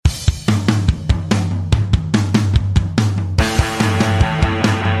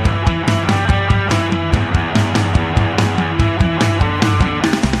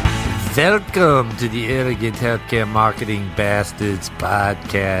Welcome to the Arrogant Healthcare Marketing Bastards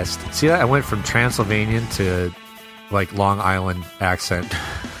podcast. See, I went from Transylvanian to like Long Island accent.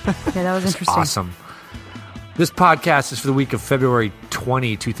 Yeah, that was interesting. Awesome. This podcast is for the week of February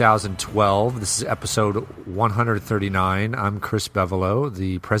 20, 2012. This is episode 139. I'm Chris Bevolo,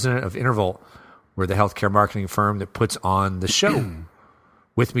 the president of Interval. We're the healthcare marketing firm that puts on the show.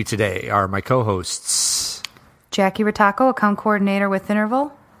 With me today are my co-hosts. Jackie Ritacco, account coordinator with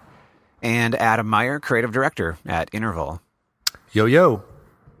Interval. And Adam Meyer, creative director at Interval. Yo-yo.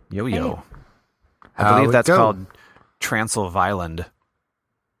 Yo-yo. Hey. I believe that's called Transylvanian.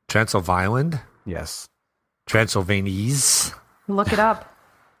 Transylvanian? Yes. Transylvanese. Look it up.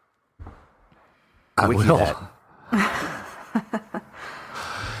 I Wiki will. that.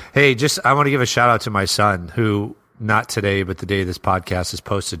 Hey, I want to give a shout out to my son who, not today, but the day this podcast is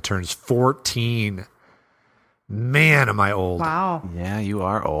posted, turns 14. Man, am I old. Wow. Yeah, you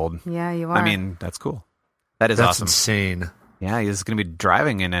are old. Yeah, you are. I mean, that's cool. That is That's awesome. insane. Yeah, he's going to be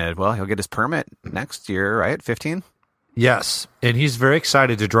driving in it. Well, he'll get his permit next year, right? 15? Yes, and he's very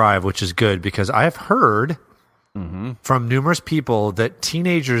excited to drive, which is good because I've heard from numerous people that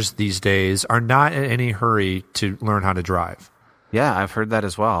teenagers these days are not in any hurry to learn how to drive. Yeah, I've heard that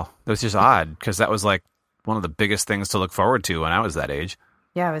as well. It was just odd because that was like one of the biggest things to look forward to when I was that age.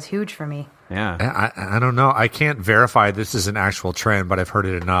 yeah, it was huge for me. Yeah. I don't know. I can't verify this is an actual trend, but I've heard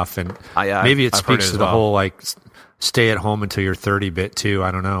it enough, and maybe it I've heard speaks it to as the well. whole like stay at home until you're 30 bit too.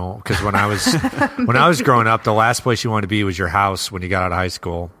 I don't know, because when I was growing up, the last place you wanted to be was your house when you got out of high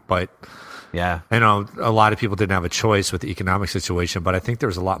school. But Yeah. I know a lot of people didn't have a choice with the economic situation, but I think there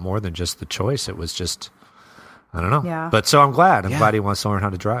was a lot more than just the choice. It was just, I don't know. Yeah. But so I'm glad. I'm Yeah. glad he wants to learn how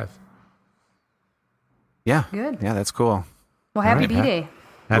to drive. Yeah. Good. Yeah, that's cool. Well, happy right, B-Day.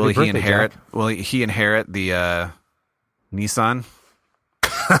 Happy Will he birthday, inherit? Jack. Will he inherit the Nissan?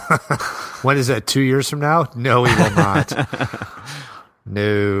 When is that? 2 years from now? No, he will not.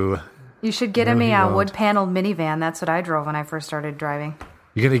 No. You should get No, him he a won't. wood-paneled minivan. That's what I drove when I first started driving.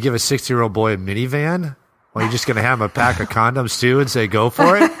 You're going to give a 60-year-old boy a minivan? Well, you're just going to have him a pack of condoms too and say, go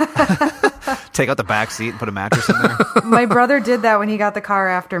for it? Take out the back seat and put a mattress in there. My brother did that when he got the car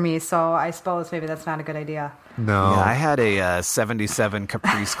after me, so I suppose maybe that's not a good idea. No. Yeah, I had a 77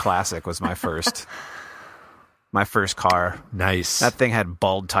 Caprice Classic was my first car. Nice. That thing had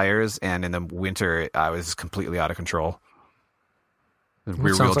bald tires, and in the winter, I was completely out of control.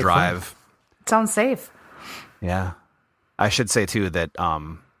 Rear-wheel sounds like drive. It sounds safe. Yeah. I should say, too, that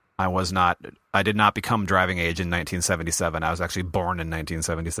I did not become driving age in 1977. I was actually born in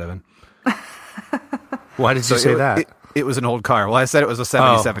 1977. Why did you say that? It was an old car. Well, I said it was a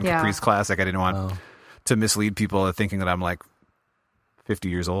 77 Yeah. Caprice Classic. I didn't want to mislead people into thinking that I'm like 50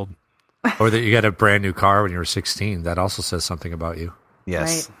 years old. Or that you got a brand new car when you were 16. That also says something about you.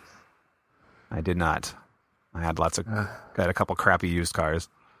 Yes. Right. I did not. I had got a couple crappy used cars.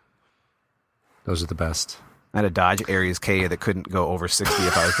 Those are the best. I had a Dodge Aries K that couldn't go over 60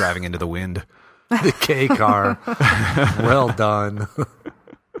 if I was driving into the wind. The K car. Well done.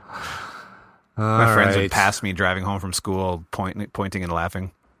 My friends right. would pass me driving home from school, pointing and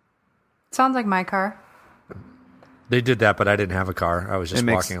laughing. Sounds like my car. They did that, but I didn't have a car. I was just It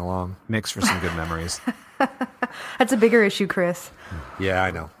makes- walking along. Makes for some good memories. That's a bigger issue, Chris. Yeah,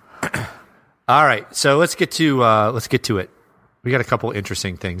 I know. All right, so let's get to it. We got a couple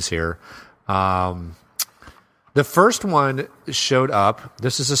interesting things here. The first one showed up.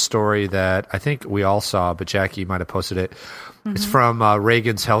 This is a story that I think we all saw, but Jackie might have posted it. It's from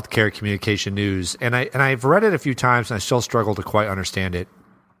Reagan's Healthcare Communication News, and I've read it a few times, and I still struggle to quite understand it.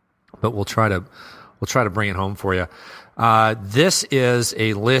 But we'll try to bring it home for you. This is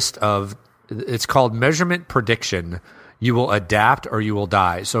a list of. It's called Measurement Prediction. You will adapt or you will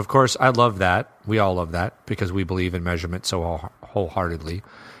die. So, of course, I love that. We all love that because we believe in measurement so wholeheartedly.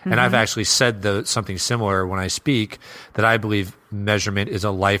 And I've actually said something similar when I speak, that I believe measurement is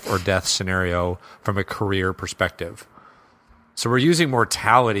a life or death scenario from a career perspective. So we're using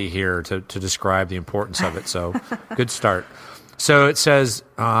mortality here to describe the importance of it. So good start. So it says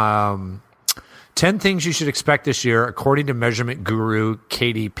 10 things you should expect this year according to measurement guru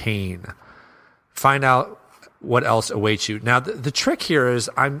Katie Payne. Find out what else awaits you. Now, the trick here is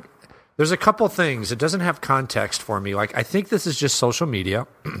there's a couple things. It doesn't have context for me. Like, I think this is just social media.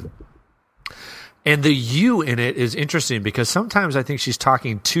 And the you in it is interesting because sometimes I think she's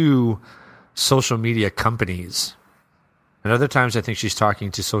talking to social media companies. And other times I think she's talking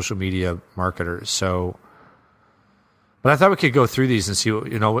to social media marketers. So, but I thought we could go through these and see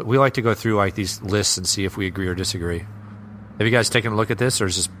what, we like to go through like these lists and see if we agree or disagree. Have you guys taken a look at this, or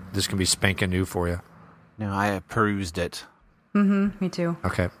is this going to be spanking new for you? No, I perused it. Me too.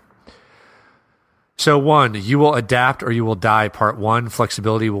 Okay. So 1, you will adapt or you will die. Part 1,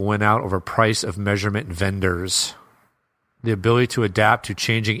 flexibility will win out over price of measurement vendors. The ability to adapt to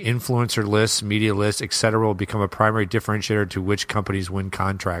changing influencer lists, media lists, etc. will become a primary differentiator to which companies win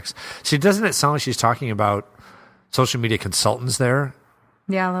contracts. See, doesn't it sound like she's talking about social media consultants there?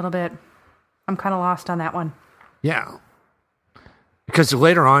 Yeah, a little bit. I'm kind of lost on that one. Yeah. Because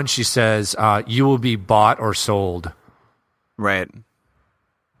later on she says, you will be bought or sold. Right.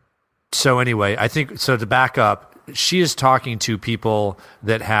 So anyway, I think, so to back up, she is talking to people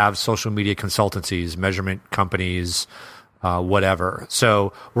that have social media consultancies, measurement companies, whatever.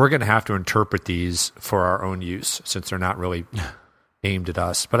 So we're going to have to interpret these for our own use since they're not really aimed at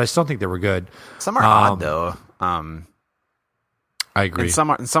us. But I still think they were good. Some are odd, though. I agree. And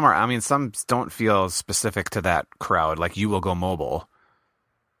some are. I mean, some don't feel specific to that crowd. Like You Will Go Mobile,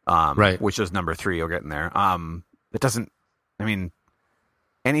 right? Which is number 3. You'll get in there. It doesn't. I mean,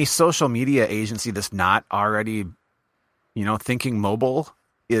 any social media agency that's not already, thinking mobile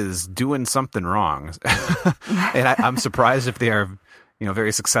is doing something wrong. And I'm surprised if they are,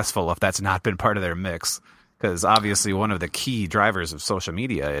 very successful if that's not been part of their mix. Because obviously one of the key drivers of social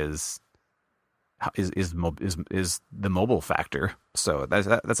media is the mobile factor. So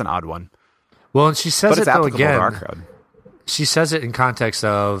that's an odd one. Well, and she says it though again. To our crowd. She says it in context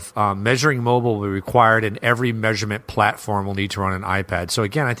of measuring mobile will be required, and every measurement platform will need to run an iPad. So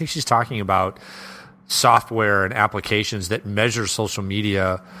again, I think she's talking about software and applications that measure social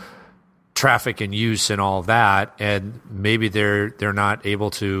media traffic and use and all of that, and maybe they're not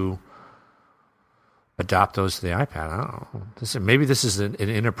able to adopt those to the iPad. I don't know. Maybe this is an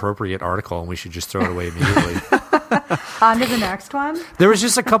inappropriate article, and we should just throw it away immediately. On to the next one. There was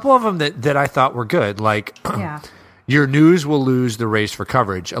just a couple of them that I thought were good, like. Yeah. Your news will lose the race for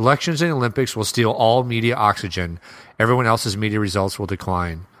coverage. Elections and the Olympics will steal all media oxygen. Everyone else's media results will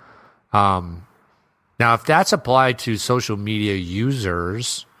decline. Now, if that's applied to social media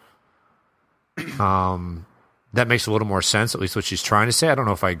users, that makes a little more sense, at least what she's trying to say. I don't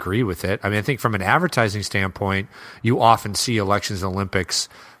know if I agree with it. I mean, I think from an advertising standpoint, you often see elections and Olympics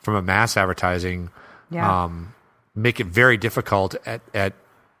from a mass advertising make it very difficult at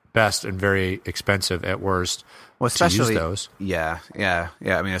best and very expensive at worst. Well, especially to use those. Yeah.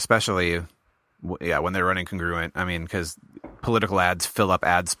 I mean, especially when they're running congruent. I mean, because political ads fill up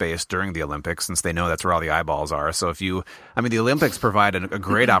ad space during the Olympics since they know that's where all the eyeballs are. So the Olympics provide a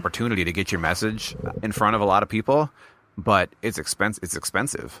great opportunity to get your message in front of a lot of people, but it's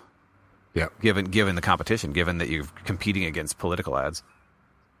expensive. Yeah. Given the competition, given that you're competing against political ads.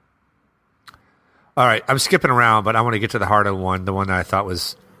 All right, I'm skipping around, but I want to get to the heart of one. The one that I thought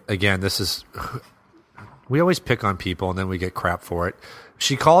was, again, we always pick on people and then we get crap for it.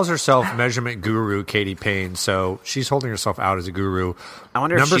 She calls herself measurement guru Katie Payne, so she's holding herself out as a guru. I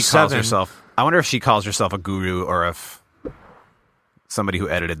wonder if she calls herself a guru, or if somebody who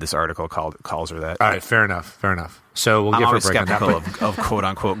edited this article calls her that. All right, fair enough. So we'll give her a break on that. Of quote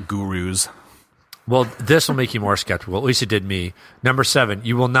unquote gurus. Well, this will make you more skeptical. At least it did me. Number 7,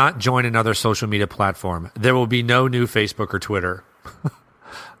 you will not join another social media platform. There will be no new Facebook or Twitter.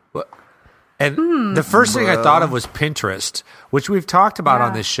 And the first thing I thought of was Pinterest, which we've talked about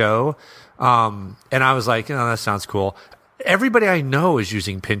on this show. And I was like, that sounds cool. Everybody I know is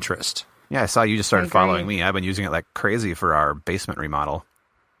using Pinterest. Yeah, I saw you just started following me. I've been using it like crazy for our basement remodel,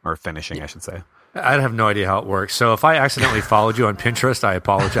 or finishing, I should say. I have no idea how it works. So if I accidentally followed you on Pinterest, I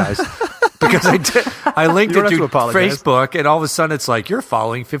apologize. Because I did. I linked it to Facebook, and all of a sudden it's like, you're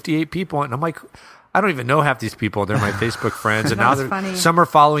following 58 people. And I'm like, I don't even know half these people. They're my Facebook friends. And now some are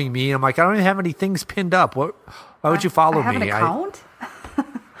following me. I'm like, I don't even have any things pinned up. Why would you follow me? I have an account?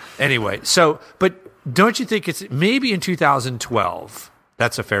 Anyway, but don't you think it's maybe in 2012,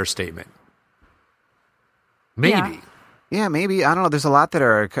 that's a fair statement? Maybe. Yeah, maybe. I don't know. There's a lot that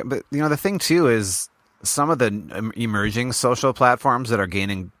are, but the thing too is some of the emerging social platforms that are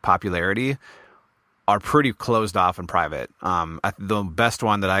gaining popularity are pretty closed off and private. The best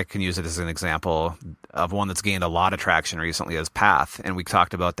one that I can use it as an example of one that's gained a lot of traction recently is Path. And we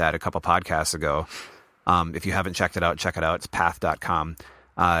talked about that a couple podcasts ago. If you haven't checked it out, check it out. It's path.com.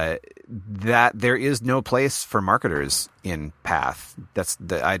 That there is no place for marketers in Path. That's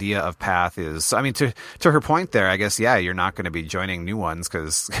the idea of Path is, I mean, to her point there, I guess, you're not going to be joining new ones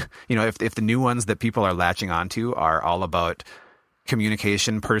because, if the new ones that people are latching onto are all about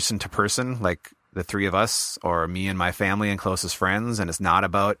communication person to person, like the three of us or me and my family and closest friends, and it's not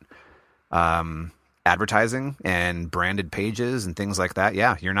about advertising and branded pages and things like that,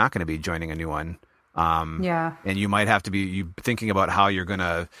 you're not going to be joining a new one. And you might have to be thinking about how you're going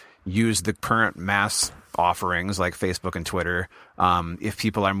to use the current mass offerings like Facebook and Twitter if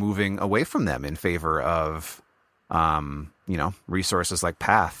people are moving away from them in favor of resources like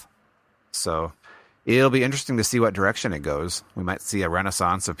Path. So it'll be interesting to see what direction it goes. We might see a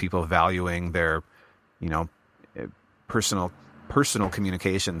renaissance of people valuing their personal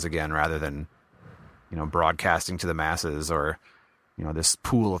communications again, rather than broadcasting to the masses, or this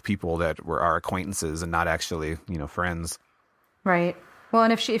pool of people that were our acquaintances and not actually friends. Right. Well,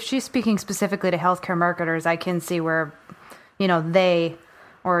 and if she's speaking specifically to healthcare marketers, I can see where, they,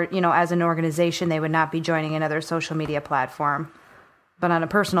 or, as an organization, they would not be joining another social media platform. But on a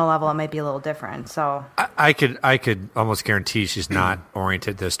personal level, it might be a little different. So I could almost guarantee she's not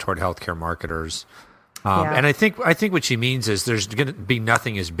oriented this toward healthcare marketers. And I think what she means is there's going to be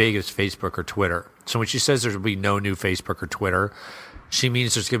nothing as big as Facebook or Twitter. So when she says there will be no new Facebook or Twitter, she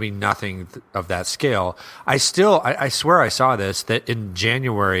means there's going to be nothing of that scale. I swear I saw this, that in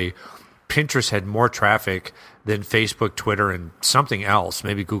January, Pinterest had more traffic than Facebook, Twitter, and something else,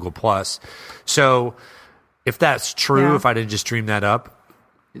 maybe Google+. So if that's true, if I didn't just dream that up,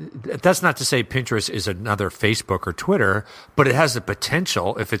 that's not to say Pinterest is another Facebook or Twitter, but it has the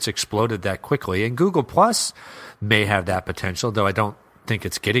potential if it's exploded that quickly. And Google+ may have that potential, though I don't think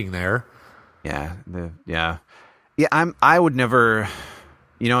it's getting there. Yeah. I would never,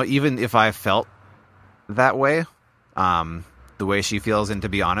 even if I felt that way, the way she feels, and to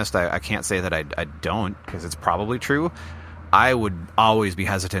be honest, I can't say that I don't, because it's probably true. I would always be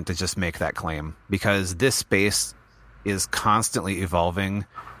hesitant to just make that claim, because this space is constantly evolving.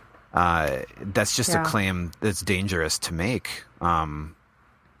 That's just a claim that's dangerous to make. Yeah,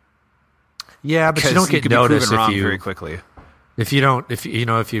 but you don't get noticed very quickly. If you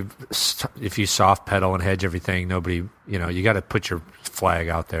soft pedal and hedge everything, nobody, you got to put your flag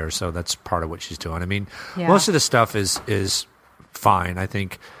out there. So that's part of what she's doing. I mean, most of the stuff is fine. I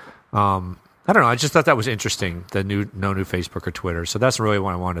think, I don't know. I just thought that was interesting. No new Facebook or Twitter. So that's really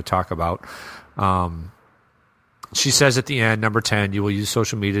what I wanted to talk about. She says at the end, number 10, you will use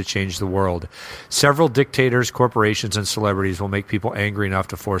social media to change the world. Several dictators, corporations, and celebrities will make people angry enough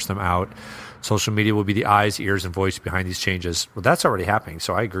to force them out. Social media will be the eyes, ears, and voice behind these changes. Well, that's already happening,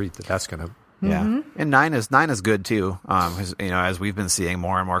 so I agree that that's going to... Yeah, and 9 is good, too. As we've been seeing,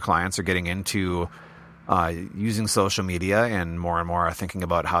 more and more clients are getting into using social media, and more are thinking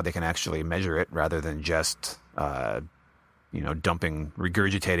about how they can actually measure it rather than just,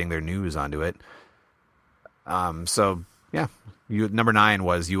 regurgitating their news onto it. Number 9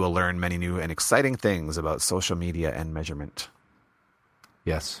 was you will learn many new and exciting things about social media and measurement.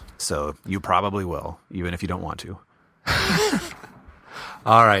 Yes. So you probably will, even if you don't want to.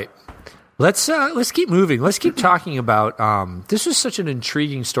 All right. Let's keep moving. Let's keep talking about, this was such an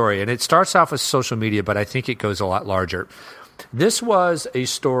intriguing story, and it starts off with social media, but I think it goes a lot larger. This was a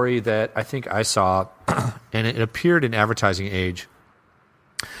story that I think I saw, and it appeared in Advertising Age.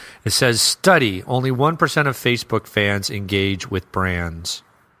 It says, study, only 1% of Facebook fans engage with brands.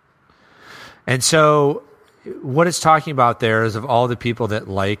 And so what it's talking about there is, of all the people that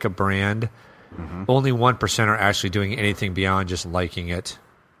like a brand, only 1% are actually doing anything beyond just liking it.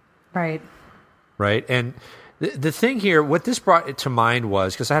 Right. Right. And the thing here, what this brought to mind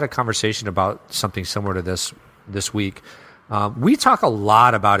was, because I had a conversation about something similar to this week. We talk a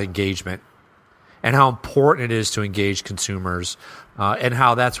lot about engagement and how important it is to engage consumers, and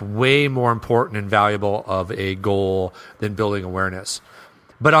how that's way more important and valuable of a goal than building awareness.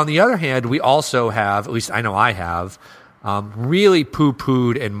 But on the other hand, we also have, at least I know I have, really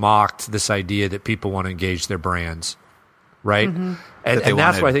poo-pooed and mocked this idea that people want to engage their brands, right? And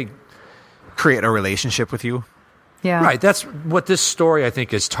that's why I think... create a relationship with you. Yeah. Right. That's what this story, I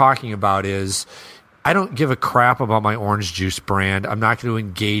think, is talking about is, I don't give a crap about my orange juice brand. I'm not going to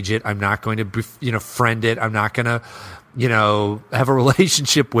engage it. I'm not going to, friend it. I'm not going to, have a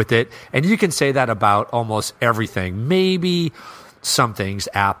relationship with it. And you can say that about almost everything. Maybe some things,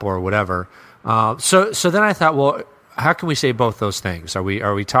 Apple or whatever. So then I thought, well, how can we say both those things? Are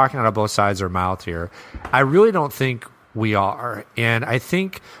we talking out of both sides of our mouth here? I really don't think we are. And I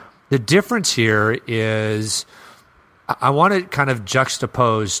think the difference here is, I want to kind of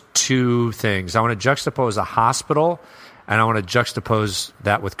juxtapose two things. I want to juxtapose a hospital, and I want to juxtapose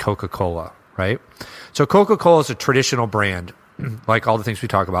that with Coca-Cola, right? So Coca-Cola is a traditional brand, like all the things we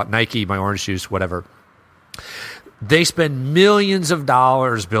talk about, Nike, my orange juice, whatever. They spend millions of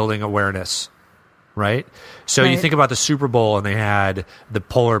dollars building awareness, right? So you think about the Super Bowl, and they had the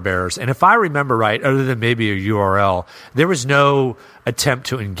polar bears. And if I remember right, other than maybe a URL, there was no attempt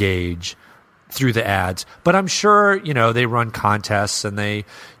to engage through the ads. But I'm sure, they run contests, and they,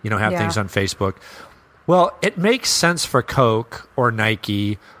 have things on Facebook. Well, it makes sense for Coke or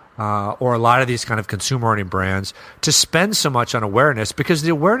Nike or a lot of these kind of consumer-oriented brands to spend so much on awareness, because the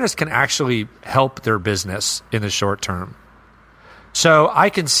awareness can actually help their business in the short term. So I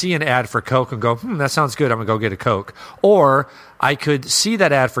can see an ad for Coke and go, that sounds good. I'm going to go get a Coke. Or I could see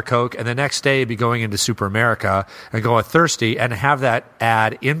that ad for Coke and the next day be going into Super America and go thirsty and have that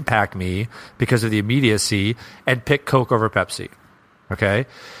ad impact me because of the immediacy and pick Coke over Pepsi. Okay?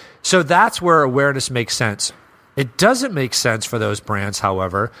 So that's where awareness makes sense. It doesn't make sense for those brands,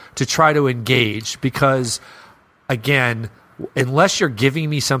 however, to try to engage because, again, unless you're giving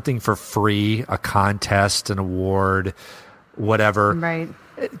me something for free, a contest, an award, whatever. Right.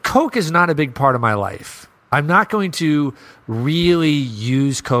 Coke is not a big part of my life. I'm not going to really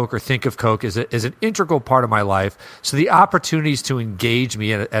use Coke or think of Coke as an integral part of my life. So the opportunities to engage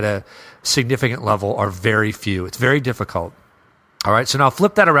me at a significant level are very few. It's very difficult. All right. So now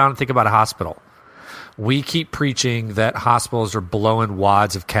flip that around and think about a hospital. We keep preaching that hospitals are blowing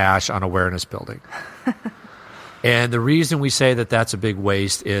wads of cash on awareness building. And the reason we say that that's a big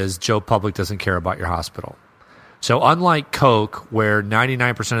waste is Joe Public doesn't care about your hospital. So unlike Coke, where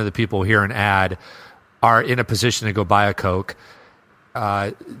 99% of the people who hear an ad are in a position to go buy a Coke,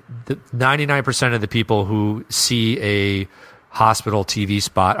 99% of the people who see a hospital TV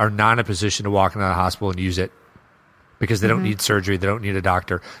spot are not in a position to walk into the hospital and use it because they don't need surgery, they don't need a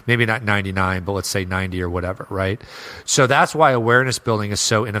doctor. Maybe not 99, but let's say 90 or whatever, right? So that's why awareness building is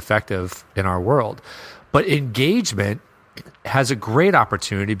so ineffective in our world. But engagement has a great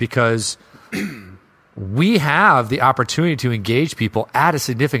opportunity because we have the opportunity to engage people at a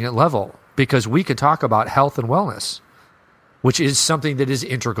significant level because we can talk about health and wellness, which is something that is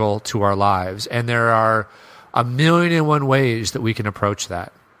integral to our lives. And there are 1,000,001 ways that we can approach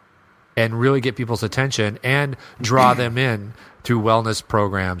that and really get people's attention and draw them in through wellness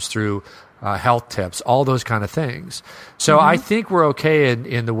programs, through health tips, all those kind of things. So I think we're okay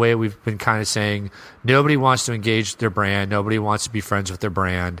in the way we've been kind of saying nobody wants to engage their brand. Nobody wants to be friends with their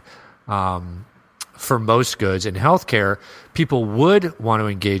brand. For most goods in healthcare, people would want to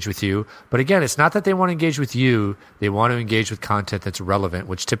engage with you. But again, it's not that they want to engage with you. They want to engage with content that's relevant,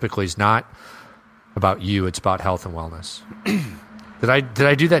 which typically is not about you. It's about health and wellness. Did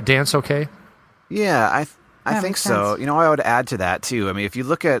I do that dance okay? Yeah, I think so. Sense. You know, I would add to that too. I mean, if you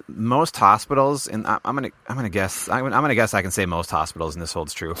look at most hospitals, and I'm gonna guess I can say most hospitals, and this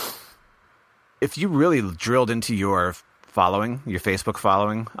holds true. If you really drilled into your following, your Facebook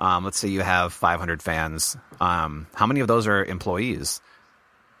following, let's say you have 500 fans, how many of those are employees?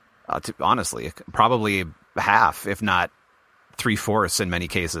 Honestly, probably half, if not 3/4 in many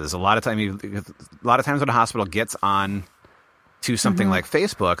cases. A lot of times when a hospital gets on to something like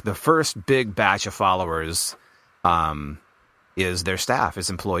Facebook, the first big batch of followers is their staff,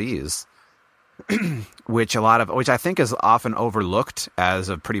 is employees, which I think is often overlooked as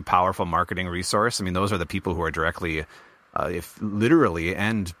a pretty powerful marketing resource. I mean, those are the people who are directly, if literally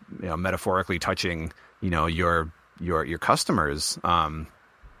and metaphorically touching, your customers. And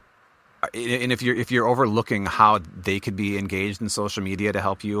if you're overlooking how they could be engaged in social media to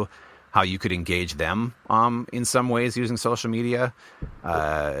help you, how you could engage them in some ways using social media,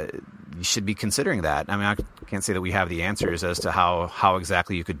 you should be considering that. I mean, I can't say that we have the answers as to how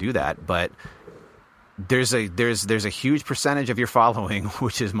exactly you could do that, but there's a huge percentage of your following,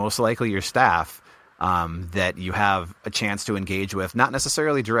 which is most likely your staff, that you have a chance to engage with, not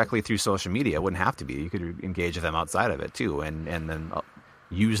necessarily directly through social media. It wouldn't have to be. You could engage with them outside of it too, and then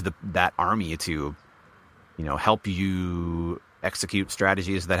use that army to help you execute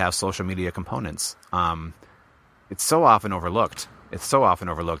strategies that have social media components. It's so often overlooked.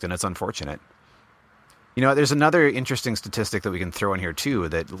 And it's unfortunate. There's another interesting statistic that we can throw in here too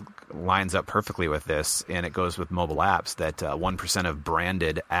that lines up perfectly with this, and it goes with mobile apps, that 1% of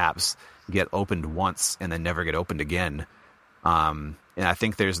branded apps get opened once and then never get opened again. And I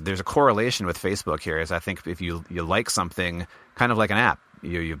think there's a correlation with Facebook here, is I think if you like something, kind of like an app,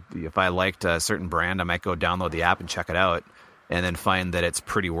 if I liked a certain brand, I might go download the app and check it out, and then find that it's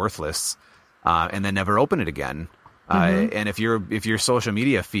pretty worthless, and then never open it again. And if your social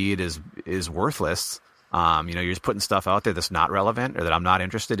media feed is worthless, you're just putting stuff out there that's not relevant or that I'm not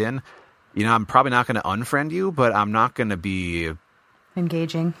interested in, I'm probably not going to unfriend you, but I'm not going to be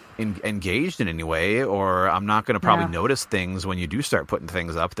engaged in any way, or I'm not going to probably notice things when you do start putting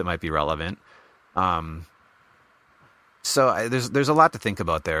things up that might be relevant. So there's a lot to think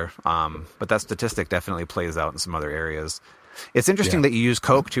about there, but that statistic definitely plays out in some other areas. It's interesting that you use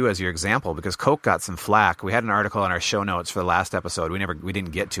Coke too as your example, because Coke got some flack. We had an article in our show notes for the last episode. We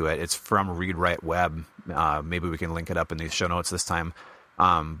didn't get to it. It's from Read Write Web. Maybe we can link it up in these show notes this time.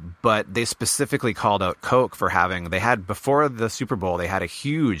 But they specifically called out Coke for before the Super Bowl, they had a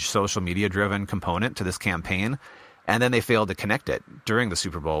huge social media driven component to this campaign. And then they failed to connect it during the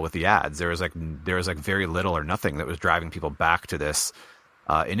Super Bowl with the ads. There was very little or nothing that was driving people back to this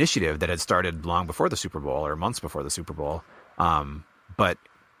initiative that had started long before the Super Bowl or months before the Super Bowl. But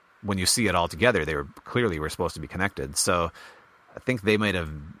when you see it all together, they were supposed to be connected. So I think they might have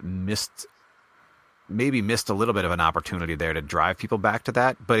missed a little bit of an opportunity there to drive people back to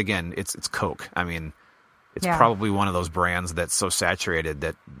that. But again, it's Coke. I mean, it's probably one of those brands that's so saturated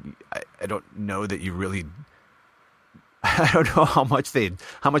that I don't know that you really. I don't know how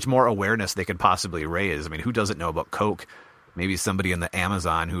much more awareness they could possibly raise. I mean, who doesn't know about Coke? Maybe somebody in the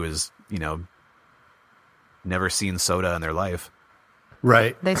Amazon who has, never seen soda in their life.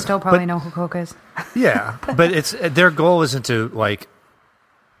 Right. They still probably know who Coke is. Yeah, but their goal isn't to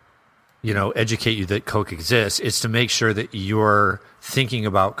educate you that Coke exists. It's to make sure that you're thinking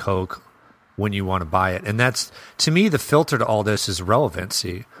about Coke when you want to buy it. And that's, to me, the filter to all this is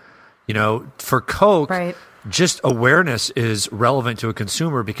relevancy. For Coke, right. Just awareness is relevant to a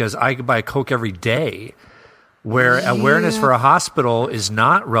consumer because I could buy Coke every day, where awareness for a hospital is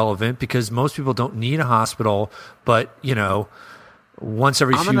not relevant because most people don't need a hospital, but, once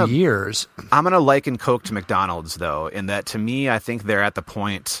every few years. I'm going to liken Coke to McDonald's, though, in that to me, I think they're at the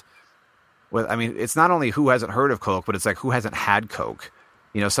point it's not only who hasn't heard of Coke, but it's like who hasn't had Coke.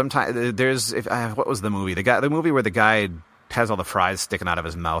 Sometimes what was the movie? The movie where the guy has all the fries sticking out of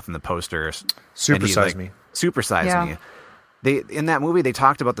his mouth in the posters. Supersize Me. Supersize Me. In that movie, they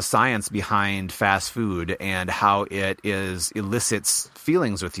talked about the science behind fast food and how it elicits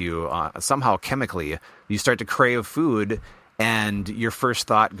feelings with you somehow chemically. You start to crave food, and your first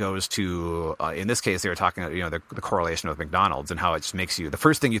thought goes to, in this case, they were talking about the correlation with McDonald's and how it just makes you, the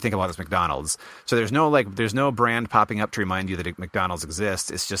first thing you think about is McDonald's. So there's no brand popping up to remind you that McDonald's exists.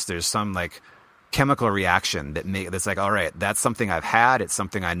 It's just there's some chemical reaction that's like, all right, that's something I've had. It's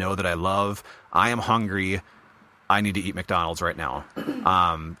something I know that I love. I am hungry. I need to eat McDonald's right now.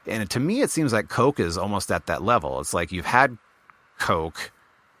 And to me, it seems like Coke is almost at that level. It's like you've had Coke.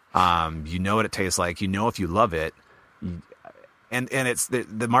 You know what it tastes like. If you love it. And it's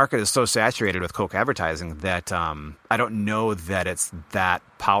the market is so saturated with Coke advertising that I don't know that it's that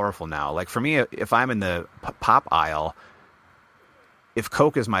powerful now. Like for me, if I'm in the pop aisle, if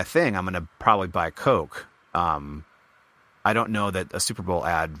Coke is my thing, I'm going to probably buy Coke. I don't know that a Super Bowl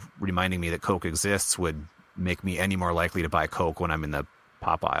ad reminding me that Coke exists would make me any more likely to buy Coke when I'm in the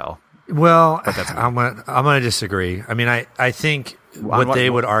pop aisle. Well, I'm going to disagree. I mean, I think what they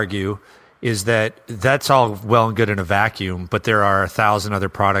would argue is that that's all well and good in a vacuum, but there are 1,000 other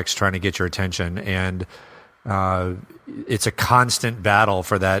products trying to get your attention, and it's a constant battle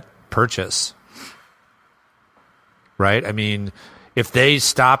for that purchase. Right? I mean, if they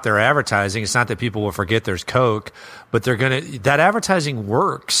stop their advertising, it's not that people will forget there's Coke, but that advertising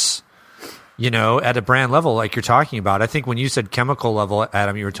works, at a brand level like you're talking about. I think when you said chemical level,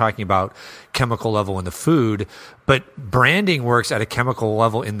 Adam, you were talking about chemical level in the food, but branding works at a chemical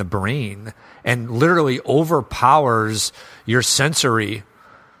level in the brain and literally overpowers your sensory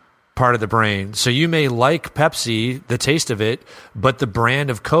part of the brain. So you may like Pepsi, the taste of it, but the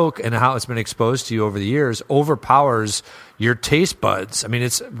brand of Coke and how it's been exposed to you over the years overpowers your taste buds. I mean,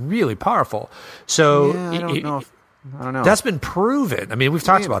 it's really powerful. So I don't know. That's been proven. I mean, we've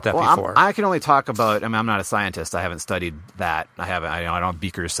talked about that before. I can only talk about. I mean, I'm not a scientist. I haven't studied that. I don't have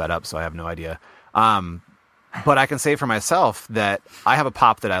beakers set up, so I have no idea. But I can say for myself that I have a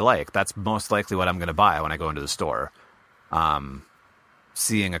pop that I like. That's most likely what I'm going to buy when I go into the store.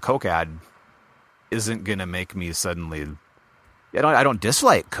 Seeing a Coke ad isn't going to make me suddenly. I don't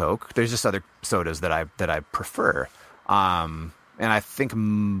dislike Coke. There's just other sodas that I prefer. And I think.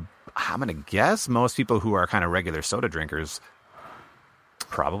 I'm going to guess most people who are kind of regular soda drinkers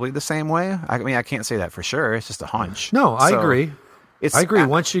probably the same way. I mean, I can't say that for sure. It's just a hunch. No, I agree. I agree.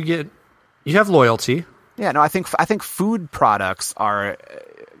 Once you have loyalty. Yeah, no, I think food products are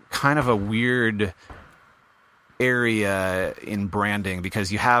kind of a weird area in branding because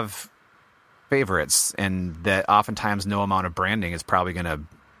you have favorites, and that oftentimes no amount of branding is probably going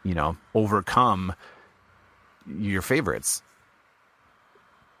to, overcome your favorites.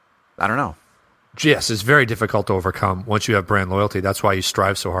 I don't know. Yes, it's very difficult to overcome once you have brand loyalty. That's why you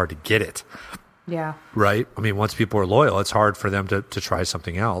strive so hard to get it. Yeah. Right? I mean, once people are loyal, it's hard for them to try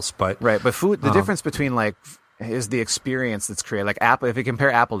something else. But right, but food, the difference between is the experience that's created. Like Apple, if you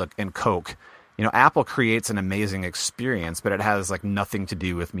compare Apple and Coke, Apple creates an amazing experience, but it has nothing to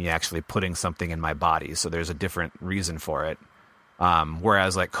do with me actually putting something in my body. So there's a different reason for it.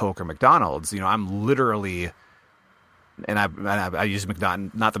 Whereas Coke or McDonald's, I'm literally and I use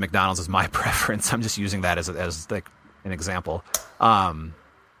McDonald's, not the McDonald's as my preference. I'm just using that as like an example.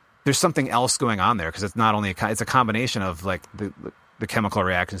 There's something else going on there because it's not only it's a combination of like the chemical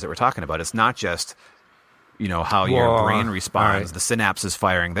reactions that we're talking about. It's not just how your brain responds, the synapses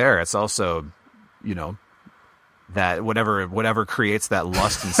firing there. It's also that whatever creates that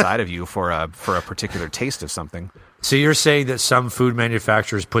lust inside of you for a particular taste of something. So you're saying that some food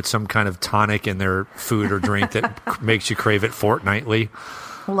manufacturers put some kind of tonic in their food or drink that makes you crave it fortnightly?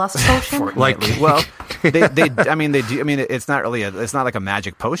 Lust potion? Well, they do. I mean, it's not really it's not like a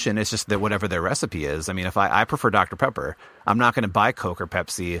magic potion. It's just that whatever their recipe is. I mean, if I prefer Dr. Pepper, I'm not going to buy Coke or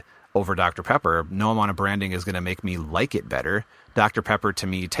Pepsi over Dr. Pepper. No amount of branding is going to make me like it better. Dr. Pepper to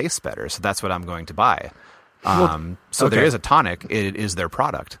me tastes better, so that's what I'm going to buy. There is a tonic. It is their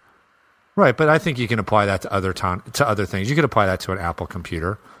product. Right, but I think you can apply that to other things. You could apply that to an Apple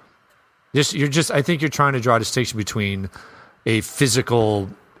computer. I think you're trying to draw a distinction between a physical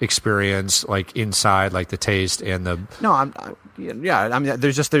experience, like inside, like the taste and the. No, I mean,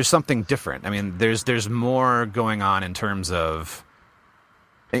 there's something different. I mean, there's more going on in terms of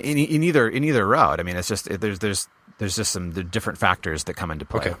in either route. I mean, it's just there's just some different factors that come into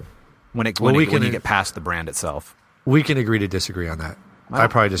play when you get past the brand itself. We can agree to disagree on that. I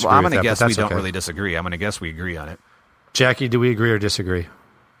probably disagree. Well, I'm going to guess we don't really disagree. I'm going to guess we agree on it. Jackie, do we agree or disagree?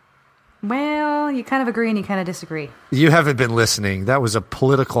 Well, you kind of agree and you kind of disagree. You haven't been listening. That was a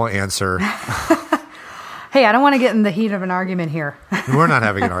political answer. Hey, I don't want to get in the heat of an argument here. We're not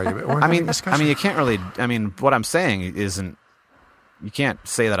having an argument. We're having a discussion. You can't really. I mean, what I'm saying isn't. You can't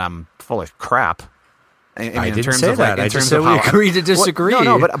say that I'm full of crap. I didn't say that. I just said we agree to disagree.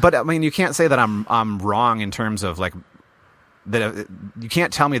 No, but I mean, you can't say that I'm wrong in terms of like. That you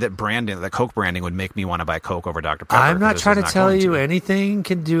can't tell me that Coke branding would make me want to buy Coke over Dr. Pepper. I'm not trying to tell you anybody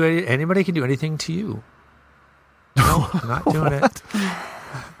can do anything to you. No, I'm not doing it.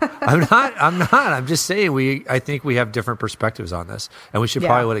 I'm not. I'm just saying I think we have different perspectives on this, and we should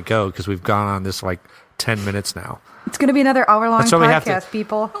probably let it go because we've gone on this like 10 minutes now. It's going to be another hour-long podcast,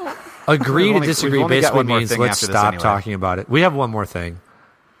 people. Agree to disagree basically means let's stop talking about it. We have one more thing.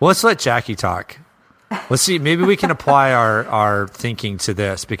 Well, let's let Jackie talk. Let's see. Maybe we can apply our thinking to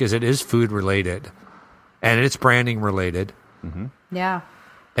this because it is food related, and it's branding related. Mm-hmm. Yeah.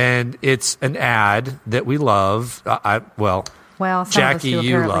 And it's an ad that we love. Jackie,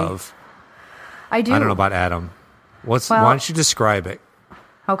 you love. I do. I don't know about Adam. Why don't you describe it?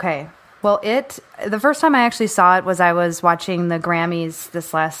 Okay. Well, the first time I actually saw it was I was watching the Grammys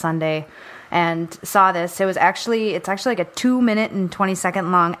this last Sunday. And saw this. It's actually like a 2-minute and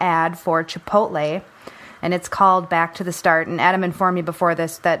 20-second long ad for Chipotle, and it's called Back to the Start. And Adam informed me before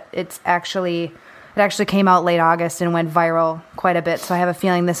this that it actually came out late August and went viral quite a bit. So I have a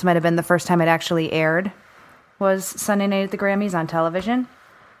feeling this might have been the first time it actually aired. Was Sunday night at the Grammys on television.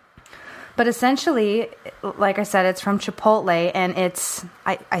 But essentially, like I said, it's from Chipotle, and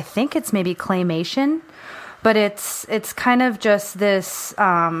I think it's maybe claymation, but it's kind of just this.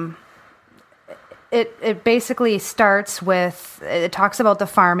 It basically starts with, it talks about the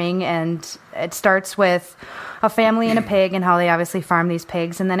farming, and it starts with a family and a pig and how they obviously farm these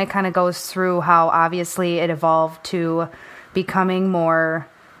pigs. And then it kind of goes through how obviously it evolved to becoming more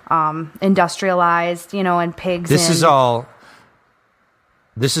industrialized, and pigs. This is all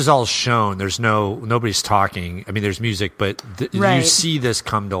shown. There's nobody's talking. I mean, there's music, but you see this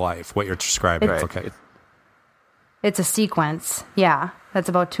come to life, what you're describing. Okay. It's a sequence. Yeah. That's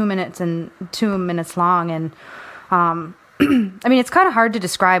about 2 minutes long. And, I mean, it's kind of hard to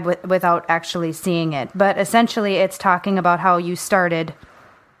describe without actually seeing it, but essentially it's talking about how you started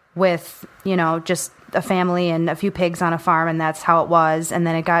with, just a family and a few pigs on a farm, and that's how it was. And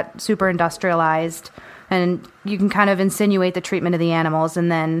then it got super industrialized, and you can kind of insinuate the treatment of the animals, and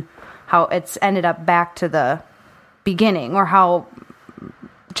then how it's ended up back to the beginning, or how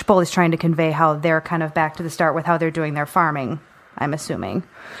Chipotle is trying to convey how they're kind of back to the start with how they're doing their farming, I'm assuming.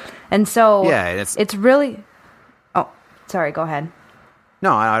 And so it's really... Oh, sorry, go ahead.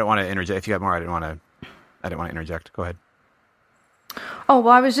 No, I don't want to interject. If you have more, I didn't want to interject. Go ahead. Oh,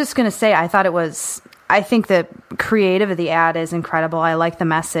 well, I was just going to say, I think the creative of the ad is incredible. I like the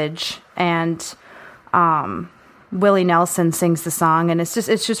message, and Willie Nelson sings the song, and it's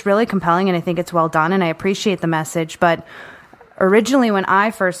just really compelling, and I think it's well done, and I appreciate the message. But originally when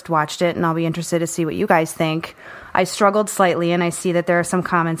I first watched it, and I'll be interested to see what you guys think, I struggled slightly, and I see that there are some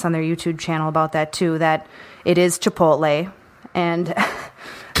comments on their YouTube channel about that too, that it is Chipotle. And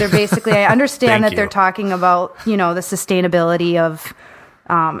they're basically, I understand that they're talking about, the sustainability of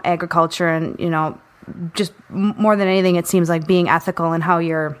agriculture and, just more than anything, it seems like being ethical in how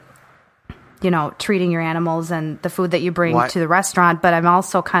you're treating your animals and the food that you bring to the restaurant. But I'm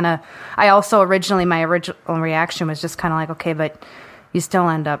also originally my original reaction was just kind of like, okay, but you still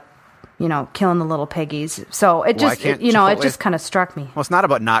end up, killing the little piggies. So it just, it just kind of struck me. Well, it's not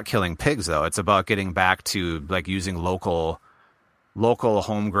about not killing pigs though. It's about getting back to like using local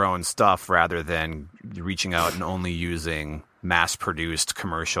homegrown stuff rather than reaching out and only using mass-produced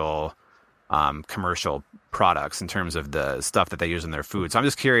commercial products in terms of the stuff that they use in their food. So I'm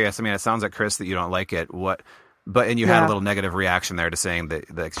just curious. I mean, it sounds like, Chris, that you don't like it. And you had a little negative reaction there to saying that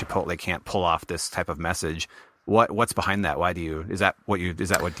Chipotle can't pull off this type of message. What's behind that? Why is that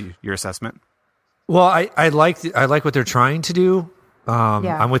your assessment? Well, I like what they're trying to do.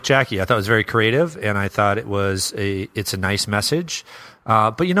 I'm with Jackie. I thought it was very creative, and I thought it's a nice message.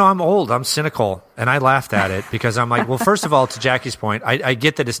 But I'm old, I'm cynical, and I laughed at it because I'm like, well, first of all, to Jackie's point, I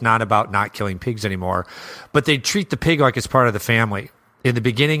get that it's not about not killing pigs anymore, but they treat the pig like it's part of the family in the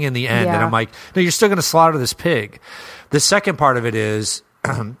beginning and the end. And I'm like, no, you're still going to slaughter this pig. The second part of it is,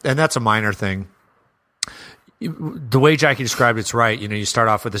 and that's a minor thing, the way Jackie described it's right. You start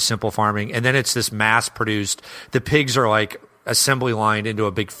off with the simple farming, and then it's this mass produced. The pigs are like assembly line into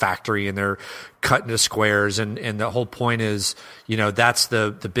a big factory, and they're cut into squares, and the whole point is, that's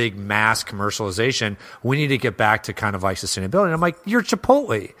the big mass commercialization. We need to get back to kind of like sustainability. And I'm like, you're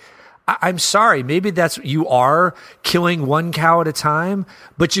Chipotle. I'm sorry, maybe you are killing one cow at a time,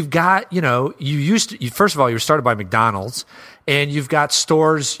 but you've got, first of all, you were started by McDonald's, and you've got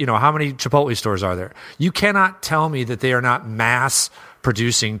stores, how many Chipotle stores are there? You cannot tell me that they are not mass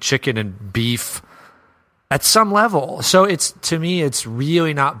producing chicken and beef at some level. So to me, it's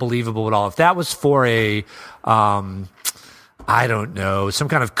really not believable at all. If that was for a, I don't know, some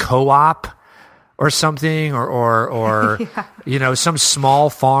kind of co-op or something, or some small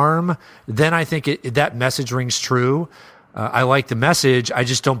farm, then I think that message rings true. I like the message. I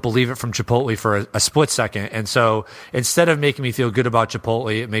just don't believe it from Chipotle for a split second. And so instead of making me feel good about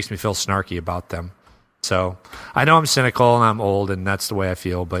Chipotle, it makes me feel snarky about them. So I know I'm cynical and I'm old, and that's the way I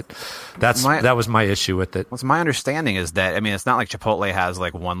feel, but that was my issue with it. Well, my understanding is that, it's not like Chipotle has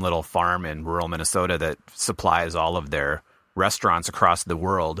like one little farm in rural Minnesota that supplies all of their restaurants across the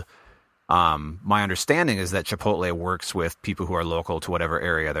world. My understanding is that Chipotle works with people who are local to whatever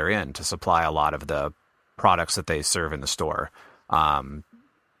area they're in to supply a lot of the products that they serve in the store.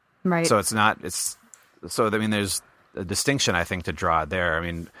 Right. So there's a distinction, I think, to draw there.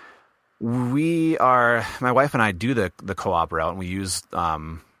 My wife and I do the co-op route, and we use,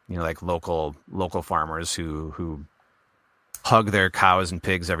 like local farmers who hug their cows and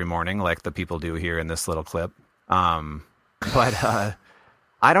pigs every morning, like the people do here in this little clip. But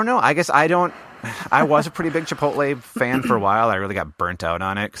I don't know. I guess I was a pretty big Chipotle fan for a while. I really got burnt out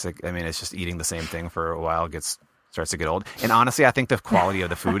on it because, it's just eating the same thing for a while starts to get old. And honestly, I think the quality of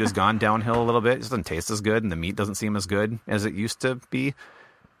the food has gone downhill a little bit. It just doesn't taste as good, and the meat doesn't seem as good as it used to be.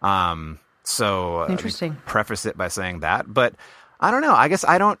 Interesting. Preface it by saying that, but I don't know. I guess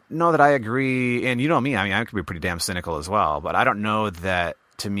I don't know that I agree. And you know me, I could be pretty damn cynical as well, but I don't know that,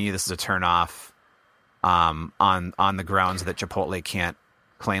 to me, this is a turnoff, on the grounds that Chipotle can't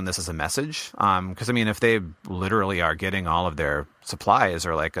claim this as a message. Cause if they literally are getting all of their supplies,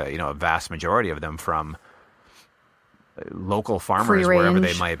 or like a vast majority of them from local farmers, wherever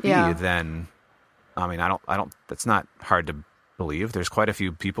they might be, then, that's not hard to believe. There's quite a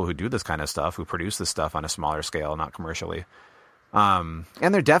few people who do this kind of stuff, who produce this stuff on a smaller scale, not commercially. And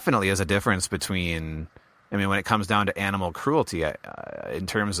there definitely is a difference between, when it comes down to animal cruelty, in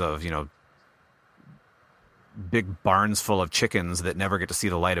terms of, big barns full of chickens that never get to see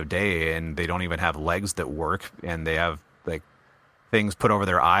the light of day, and they don't even have legs that work, and they have like things put over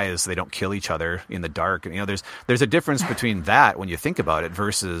their eyes so they don't kill each other in the dark. And, there's a difference between that when you think about it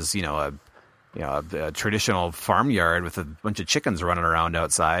versus, a traditional farmyard with a bunch of chickens running around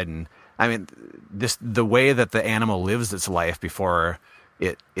outside. And the way that the animal lives its life before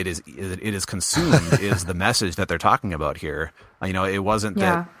it is consumed is the message that they're talking about here. It wasn't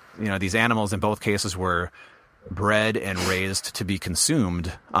that, these animals in both cases were bred and raised to be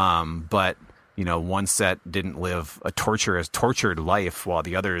consumed. But one set didn't live a tortured life while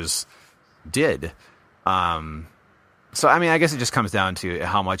the others did. So, I guess it just comes down to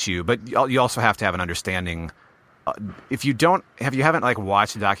how much but you also have to have an understanding. If you haven't like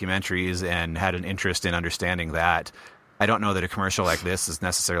watched documentaries and had an interest in understanding that, I don't know that a commercial like this is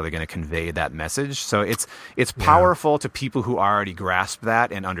necessarily going to convey that message. So it's powerful to people who already grasp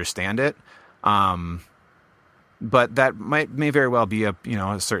that and understand it. But that may very well be a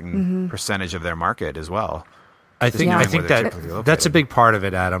certain percentage of their market as well. I think Yeah. I think Where they're that typically located. that's a big part of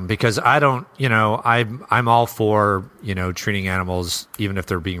it, Adam, because I don't, I'm all for, treating animals even if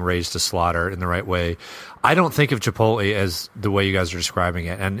they're being raised to slaughter in the right way. I don't think of Chipotle as the way you guys are describing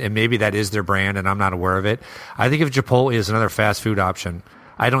it, and maybe that is their brand, and I'm not aware of it. I think of Chipotle as another fast food option.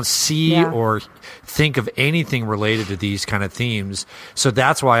 I don't see Yeah. or think of anything related to these kind of themes, so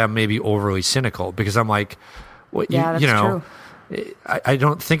that's why I'm maybe overly cynical, because I'm like, well, Yeah, that's true. I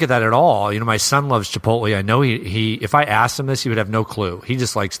don't think of that at all. My son loves Chipotle. I know he if I asked him this, he would have no clue. He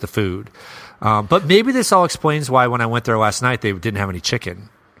just likes the food. But maybe this all explains why when I went there last night, they didn't have any chicken.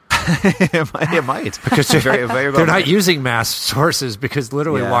 It might. Because Very well they're not might. using mass sources, because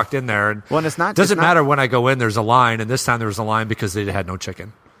literally Yeah. walked in there. And Well, it's not- doesn't it's not- matter when I go in, there's a line. And this time there was a line because they had no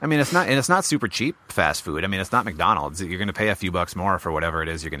chicken. I mean, it's not super cheap fast food. I mean, it's not McDonald's. You're going to pay a few bucks more for whatever it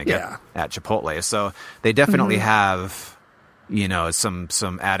is you're going to get Yeah. at Chipotle. So they definitely have,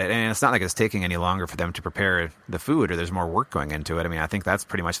 some added, and it's not like it's taking any longer for them to prepare the food or there's more work going into it. I mean, I think that's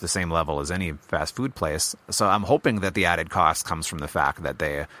pretty much the same level as any fast food place. So I'm hoping that the added cost comes from the fact that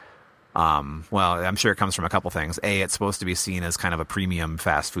they, well, I'm sure it comes from a couple things. A, it's supposed to be seen as kind of a premium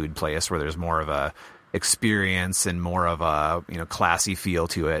fast food place where there's more of a experience and more of a classy feel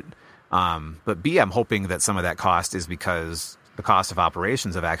to it. But B, I'm hoping that some of that cost is because the cost of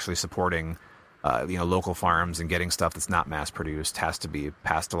operations of actually supporting local farms and getting stuff that's not mass produced has to be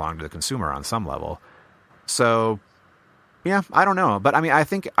passed along to the consumer on some level. So yeah, I don't know, but I mean, I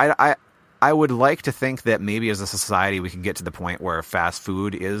think I would like to think that maybe as a society we can get to the point where fast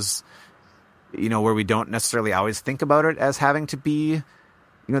food is, where we don't necessarily always think about it as having to be,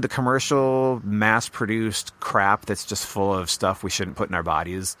 the commercial mass-produced crap that's just full of stuff we shouldn't put in our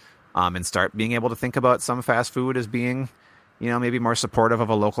bodies, and start being able to think about some fast food as being, maybe more supportive of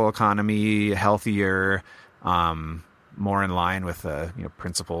a local economy, healthier, more in line with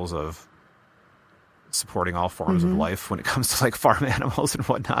principles of supporting all forms of life when it comes to like farm animals and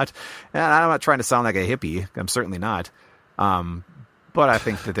whatnot. And I'm not trying to sound like a hippie. I'm certainly not. But I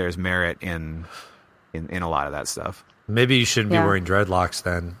think that there's merit in a lot of that stuff. Maybe you shouldn't Yeah. be wearing dreadlocks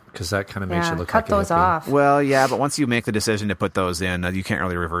then, because that kind of makes you look cut like a those hippie. off. Well, yeah, but once you make the decision to put those in, you can't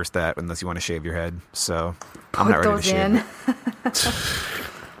really reverse that unless you want to shave your head. So I'm not Put ready to those shave in. it.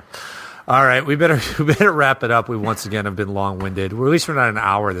 All right, we better wrap it up. We once again have been long-winded. Well, at least we're not an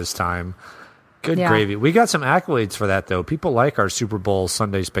hour this time. Good Yeah. gravy. We got some accolades for that, though. People like our Super Bowl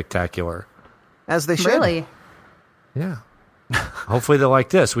Sunday Spectacular. As they should. Really? Yeah. Hopefully they like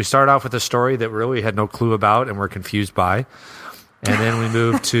this. We start off with a story that really we had no clue about and we're confused by. And then we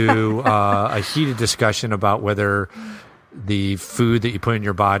move to a heated discussion about whether the food that you put in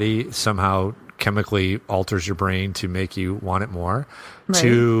your body somehow chemically alters your brain to make you want it more. Right.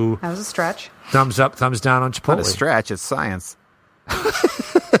 To That was a stretch. thumbs up, thumbs down on Not a Chipotle. stretch, it's science.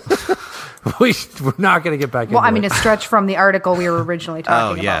 We're not going to get back into Well, I mean, it. a stretch from the article we were originally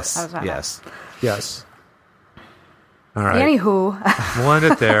talking about. Yes. That was not Yes. Yes. All right. Anywho, We'll end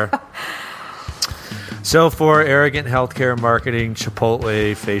it there. So for Arrogant Healthcare Marketing,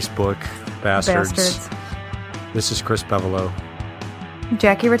 Chipotle, Facebook, Bastards, bastards. this is Chris Bevelo.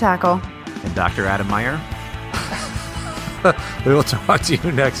 Jackie Rattackle. And Dr. Adam Meyer. We will talk to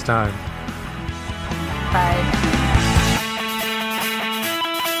you next time. Bye.